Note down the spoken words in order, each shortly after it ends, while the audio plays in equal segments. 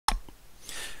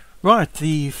Right,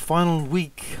 the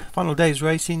final day's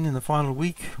racing in the final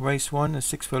week. Race 1, a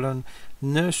 6 furlong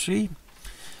nursery.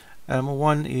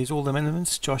 1 is All Them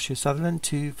Elements, Joshua Sutherland.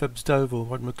 2, Fibs Doval,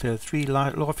 Rod McClure. 3,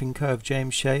 Laughing Cove,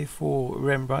 James Shea. 4,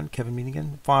 Rembrandt, Kevin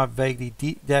Minigan. 5, Vaguely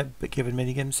Deb, Kevin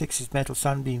Minigan. 6 is Metal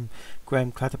Sunbeam,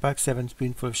 Graham Clatterbuck. 7,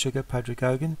 Spoonful of Sugar, Patrick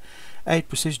Hogan. 8,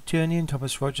 Precision Turnian,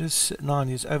 Thomas Rogers. 9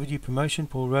 is Overdue Promotion,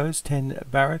 Paul Rose. 10,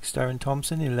 Barracks, Darren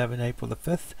Thompson. 11, April the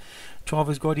 5th. 12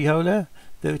 is Guardiola.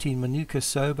 13, Manuka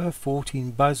Sober.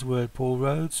 14, Buzzword, Paul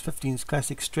Rhodes. 15 is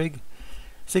Classic Strig.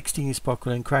 16 is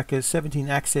Popcorn and Crackers. 17,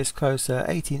 Access Closer.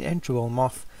 18, Entrable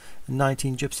Moth. And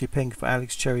 19, Gypsy Pink for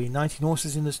Alex Cherry. 19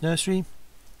 horses in this nursery.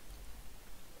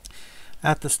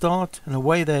 At the start, and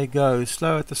away they go.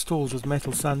 Slow at the stalls was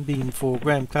Metal Sunbeam for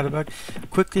Graham Clutterbuck.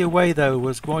 Quickly away though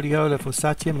was Guardiola for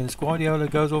Satyam, and as Guardiola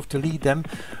goes off to lead them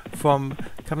from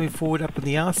coming forward up on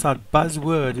the outside,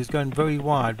 Buzzword is going very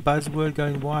wide. Buzzword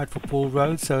going wide for Paul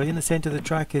Rhodes. So in the centre of the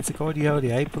track it's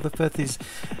Guardiola. April the 5th is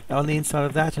on the inside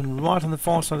of that, and right on the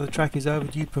far side of the track is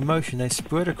Overdue Promotion. They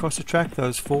spread across the track,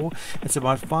 those four. It's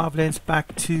about 5 lengths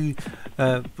back to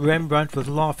Rembrandt with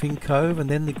Laughing Cove, and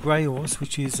then the grey horse,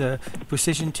 which is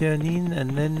Precision Turnin,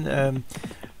 and then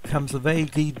comes the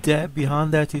Vaguely Deb.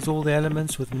 Behind that is All the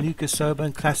Elements with Manuka Sober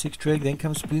and Classic Trig. Then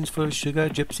comes Spoonsful of Sugar,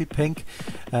 Gypsy Pink,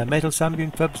 Metal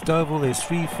Sunbeam, Fibs Doval. There's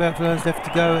 3 furlongs left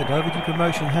to go, and Overdue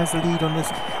Promotion has the lead on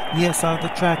this near side of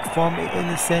the track from in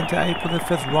the centre. April the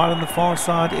 5th. Right on the far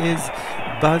side is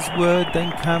Buzzword.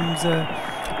 Then comes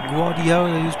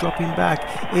Guardiola, who's dropping back.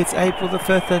 It's April the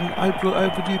 5th and April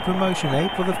Overdue Promotion.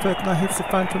 April the 5th now hits the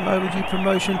front from Overdue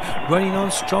Promotion. Running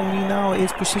on strongly now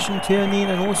is Precision Turning,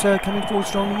 and also coming forward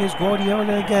strongly is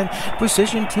Guardiola again.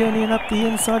 Precision Turning up the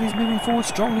inside is moving forward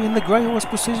strongly, and the grey horse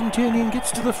Precision Turning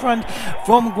gets to the front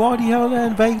from Guardiola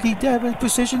and Vaguely Deb, and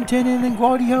Precision Turning and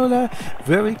Guardiola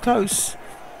very close.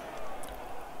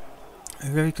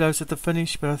 Very close at the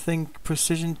finish, but I think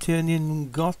Precision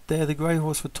Turnian got there. The grey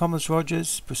horse for Thomas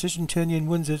Rogers. Precision Turnian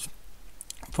wins it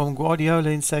from Guardiola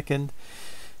in second.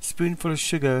 Spoonful of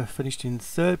Sugar finished in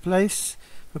third place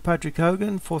for Patrick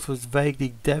Hogan. Fourth was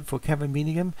Vaguely Deb for Kevin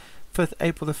Meningham. Fifth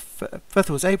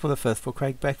was April the 5th for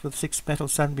Craig Beckworth. 6th Metal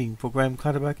Sunbeam for Graham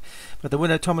Clutterbuck. But the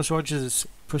winner, Thomas Rogers,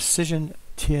 Precision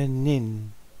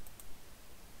Turnian.